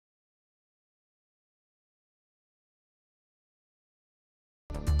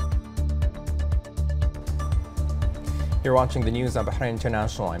You're watching the news on Bahrain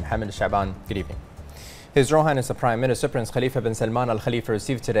International. I'm Hamid Shaban. Good evening. His Royal Highness the Prime Minister Prince Khalifa bin Salman Al Khalifa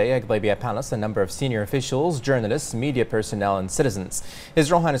received today at Ghaibia Palace a number of senior officials, journalists, media personnel and citizens. His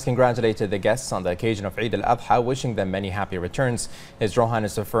Royal Highness congratulated the guests on the occasion of Eid al-Adha, wishing them many happy returns. His Royal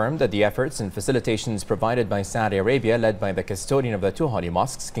Highness affirmed that the efforts and facilitations provided by Saudi Arabia, led by the custodian of the two holy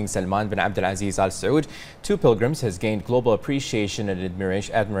mosques, King Salman bin Abdulaziz Al Saud, to pilgrims, has gained global appreciation and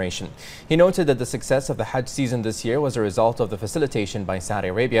admiration. He noted that the success of the Hajj season this year was a result of the facilitation by Saudi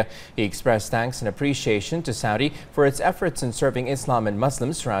Arabia. He expressed thanks and appreciation to Saudi for its efforts in serving Islam and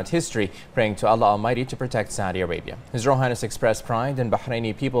Muslims throughout history, praying to Allah Almighty to protect Saudi Arabia. His Royal Highness expressed pride in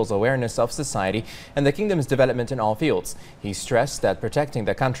Bahraini people's awareness of society and the kingdom's development in all fields. He stressed that protecting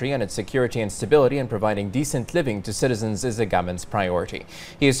the country and its security and stability and providing decent living to citizens is the government's priority.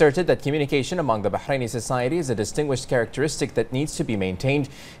 He asserted that communication among the Bahraini society is a distinguished characteristic that needs to be maintained.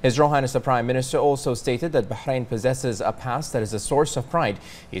 His Royal Highness the Prime Minister also stated that Bahrain possesses a past that is a source of pride.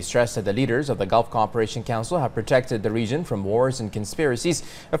 He stressed that the leaders of the Gulf Cooperation Council have protected the region from wars and conspiracies,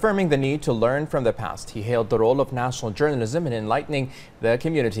 affirming the need to learn from the past. He hailed the role of national journalism in enlightening the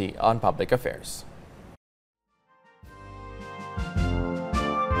community on public affairs.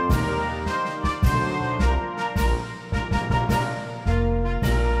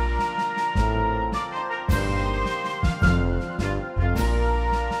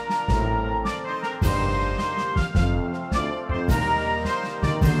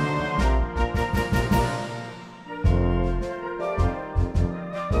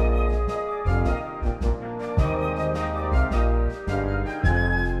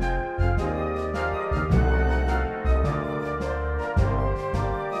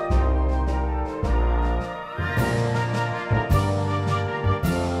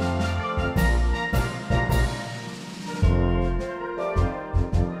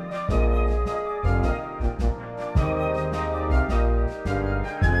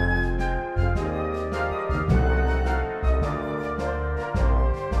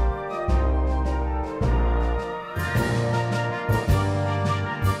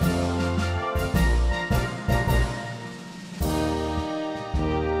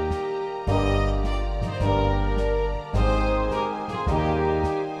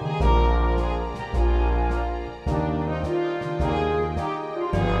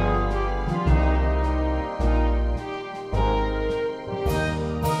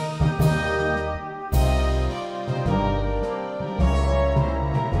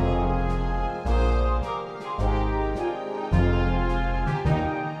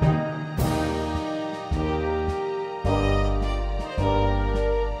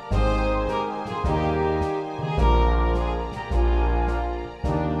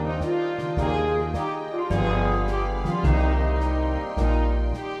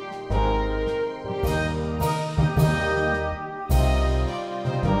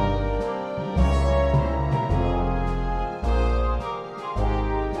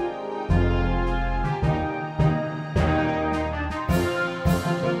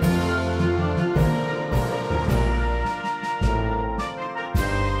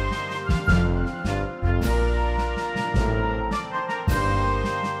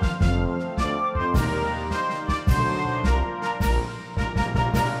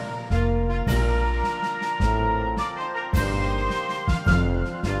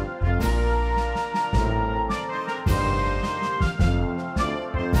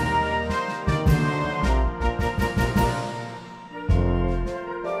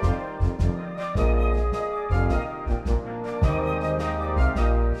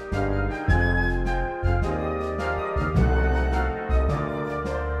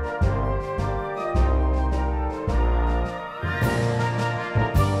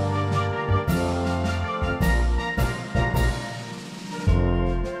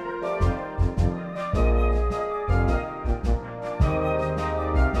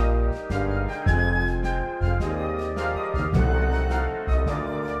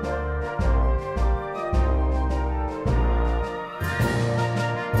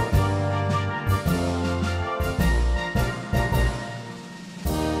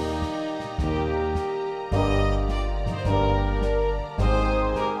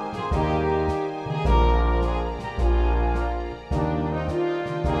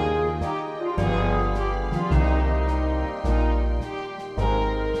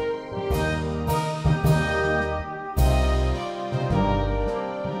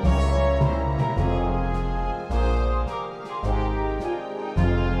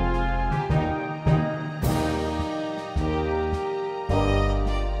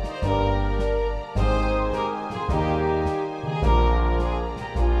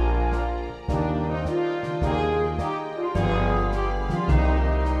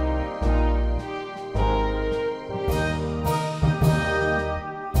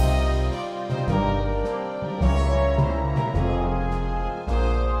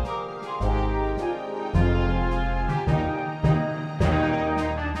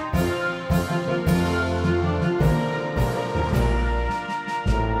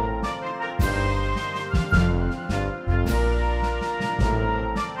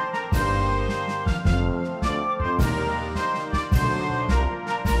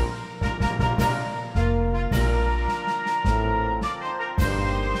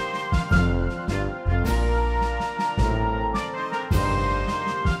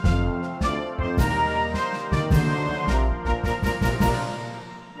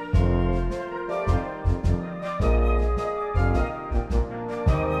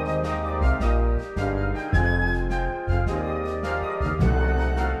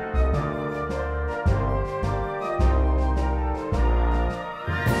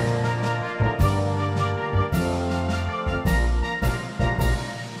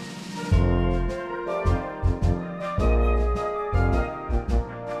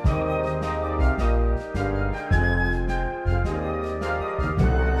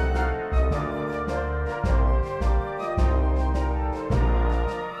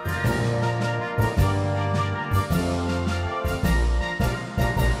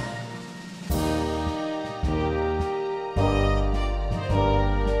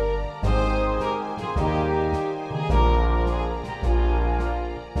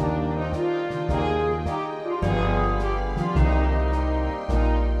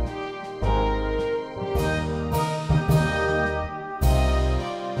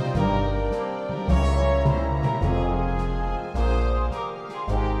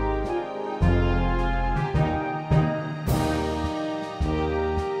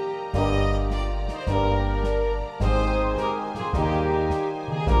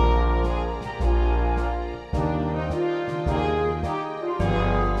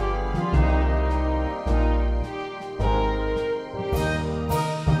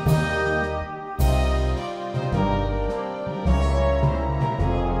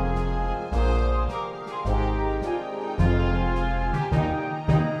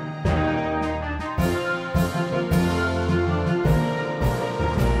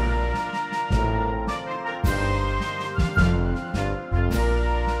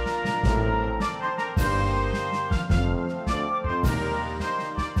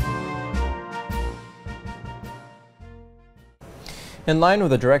 In line with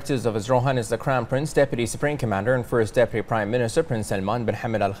the directives of His Royal Highness the Crown Prince, Deputy Supreme Commander and First Deputy Prime Minister Prince Salman bin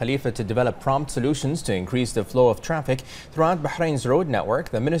Hamad Al Khalifa to develop prompt solutions to increase the flow of traffic throughout Bahrain's road network,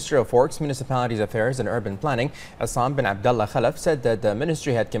 the Ministry of Works, Municipalities Affairs and Urban Planning, Assam bin Abdullah Khalaf, said that the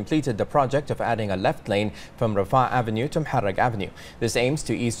ministry had completed the project of adding a left lane from Rafah Avenue to Muharraq Avenue. This aims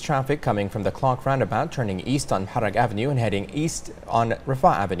to ease traffic coming from the clock roundabout, turning east on Muharraq Avenue and heading east on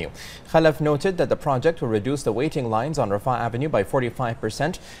Rafah Avenue. Khalaf noted that the project will reduce the waiting lines on Rafah Avenue by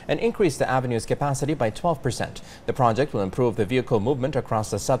 45% and increase the avenue's capacity by 12%. The project will improve the vehicle movement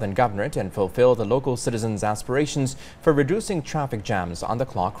across the southern governorate and fulfill the local citizens' aspirations for reducing traffic jams on the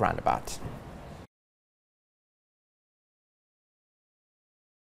clock roundabout.